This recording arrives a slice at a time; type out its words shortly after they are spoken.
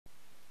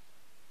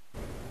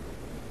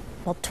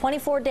Well,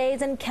 24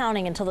 days and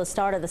counting until the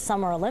start of the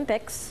Summer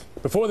Olympics.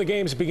 Before the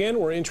games begin,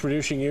 we're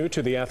introducing you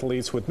to the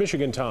athletes with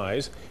Michigan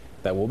ties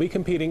that will be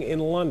competing in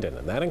London,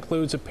 and that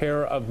includes a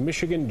pair of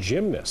Michigan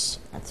gymnasts.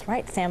 That's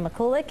right. Sam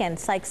Mikulak and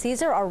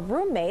Syque are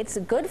roommates,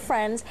 good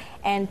friends,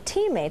 and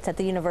teammates at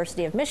the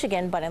University of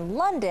Michigan, but in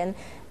London,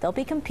 they'll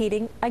be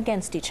competing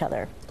against each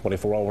other.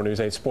 24-Hour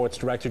News 8 Sports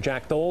Director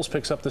Jack Doles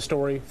picks up the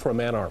story from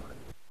Ann Arbor.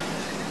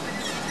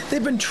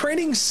 They've been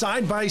training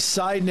side by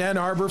side in Ann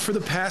Arbor for the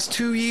past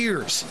 2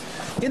 years.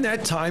 In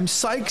that time,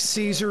 Syque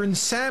and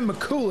Sam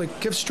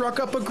Mikulak have struck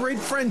up a great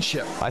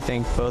friendship. I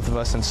think both of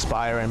us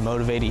inspire and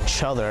motivate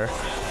each other.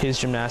 His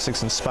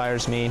gymnastics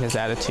inspires me, and his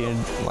attitude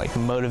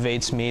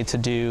motivates me to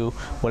do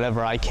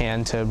whatever I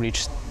can to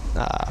reach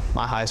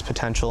my highest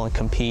potential and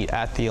compete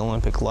at the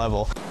Olympic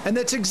level. And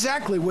that's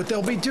exactly what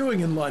they'll be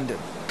doing in London,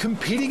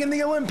 competing in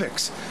the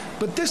Olympics,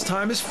 but this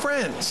time as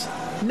friends,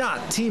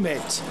 not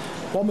teammates.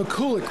 While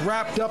Mikulak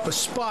wrapped up a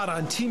spot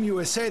on Team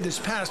USA this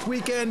past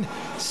weekend,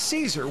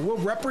 Syque will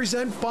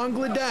represent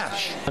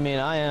Bangladesh. I mean,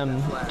 I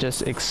am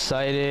just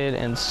excited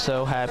and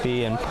so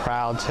happy and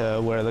proud to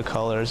wear the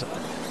colors.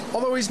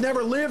 Although he's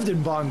never lived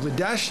in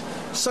Bangladesh,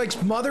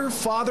 Syque's mother,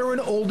 father,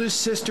 and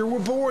oldest sister were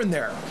born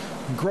there.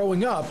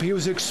 Growing up, he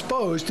was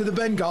exposed to the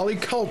Bengali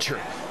culture.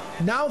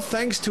 Now,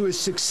 thanks to his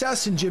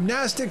success in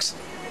gymnastics,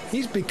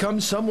 he's become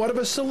somewhat of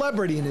a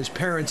celebrity in his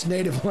parents'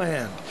 native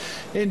land.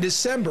 In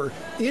December,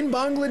 in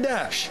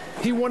Bangladesh,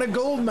 he won a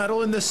gold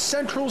medal in the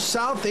Central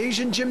South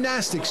Asian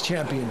Gymnastics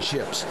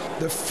Championships,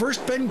 the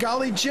first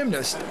Bengali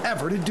gymnast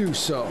ever to do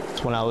so.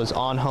 When I was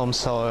on home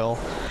soil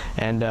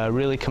and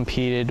really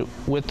competed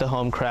with the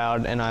home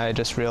crowd, and I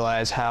just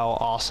realized how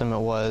awesome it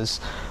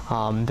was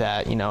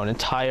that, you know, an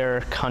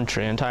entire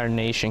country, an entire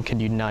nation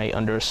could unite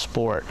under a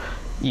sport,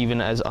 even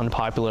as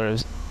unpopular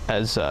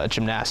as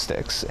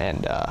gymnastics.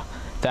 And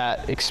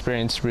that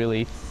experience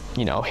really,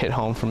 you know, hit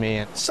home for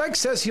me. Syque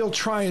says he'll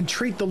try and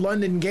treat the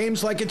London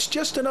Games like it's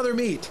just another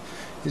meet.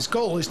 His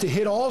goal is to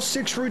hit all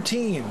 6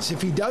 routines.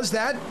 If he does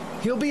that,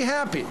 he'll be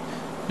happy,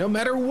 no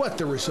matter what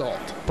the result.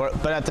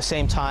 But at the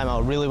same time, I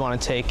really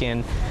want to take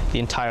in the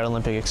entire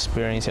Olympic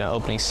experience, you know,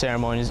 opening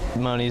ceremonies,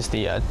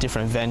 the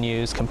different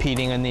venues,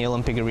 competing in the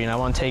Olympic arena. I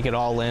want to take it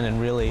all in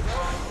and really,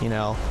 you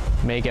know,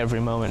 make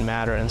every moment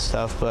matter and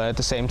stuff. But at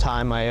the same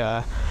time,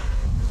 I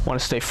want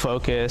to stay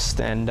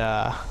focused and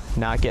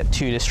not get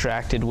too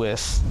distracted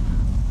with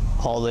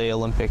all the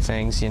Olympic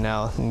things, you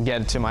know, and get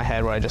into my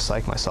head where I just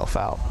psych myself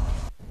out.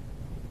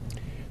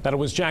 That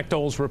was Jack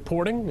Doles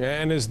reporting,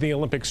 and as the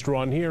Olympics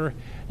draw near,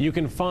 you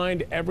can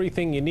find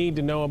everything you need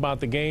to know about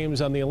the games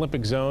on the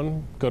Olympic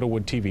Zone. Go to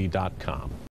woodtv.com.